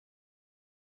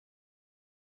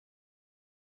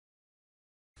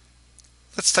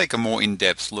Let's take a more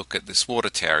in-depth look at this water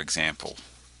tower example.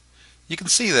 You can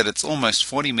see that it's almost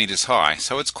 40 meters high,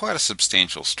 so it's quite a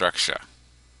substantial structure.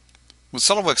 With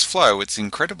SolidWorks Flow, it's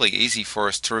incredibly easy for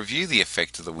us to review the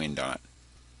effect of the wind on it.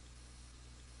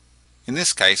 In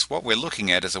this case, what we're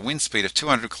looking at is a wind speed of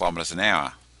 200 kilometers an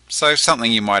hour, so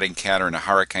something you might encounter in a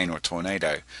hurricane or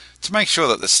tornado, to make sure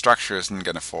that the structure isn't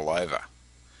going to fall over.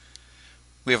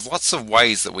 We have lots of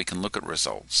ways that we can look at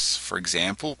results. For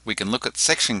example, we can look at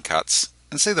section cuts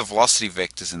and see the velocity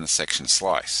vectors in the section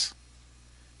slice.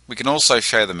 We can also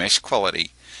show the mesh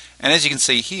quality, and as you can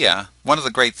see here, one of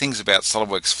the great things about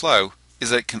SolidWorks Flow is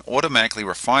that it can automatically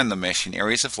refine the mesh in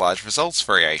areas of large results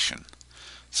variation.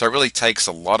 So it really takes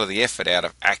a lot of the effort out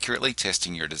of accurately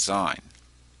testing your design.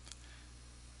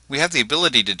 We have the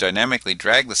ability to dynamically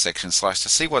drag the section slice to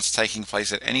see what's taking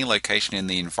place at any location in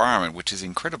the environment, which is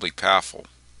incredibly powerful.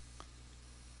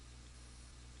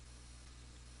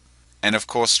 And of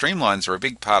course, streamlines are a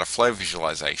big part of flow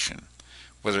visualization,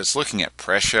 whether it's looking at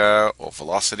pressure or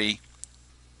velocity.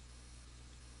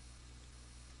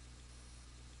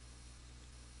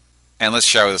 And let's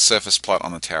show the surface plot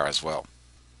on the tower as well.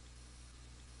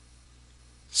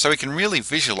 So we can really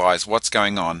visualize what's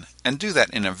going on and do that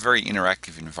in a very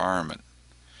interactive environment.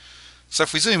 So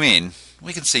if we zoom in,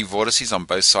 we can see vortices on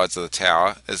both sides of the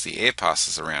tower as the air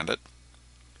passes around it.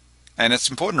 And it's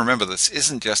important to remember this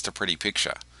isn't just a pretty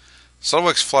picture.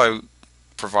 SolidWorks Flow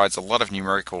provides a lot of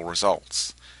numerical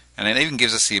results, and it even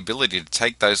gives us the ability to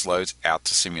take those loads out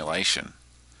to simulation.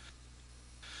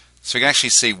 So we can actually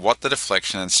see what the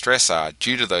deflection and stress are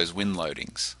due to those wind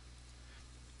loadings.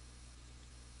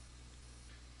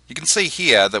 You can see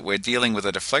here that we're dealing with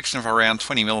a deflection of around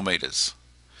 20 millimeters.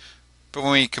 But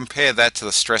when we compare that to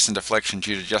the stress and deflection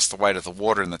due to just the weight of the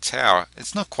water in the tower,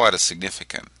 it's not quite as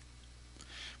significant.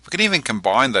 We can even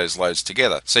combine those loads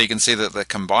together, so you can see that the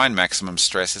combined maximum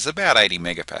stress is about 80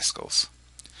 megapascals.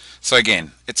 So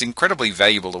again, it's incredibly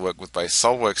valuable to work with both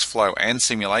SolidWorks Flow and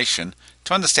simulation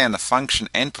to understand the function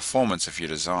and performance of your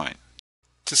design.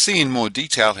 To see in more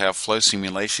detail how Flow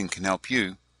Simulation can help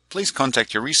you, please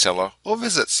contact your reseller or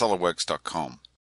visit solidworks.com.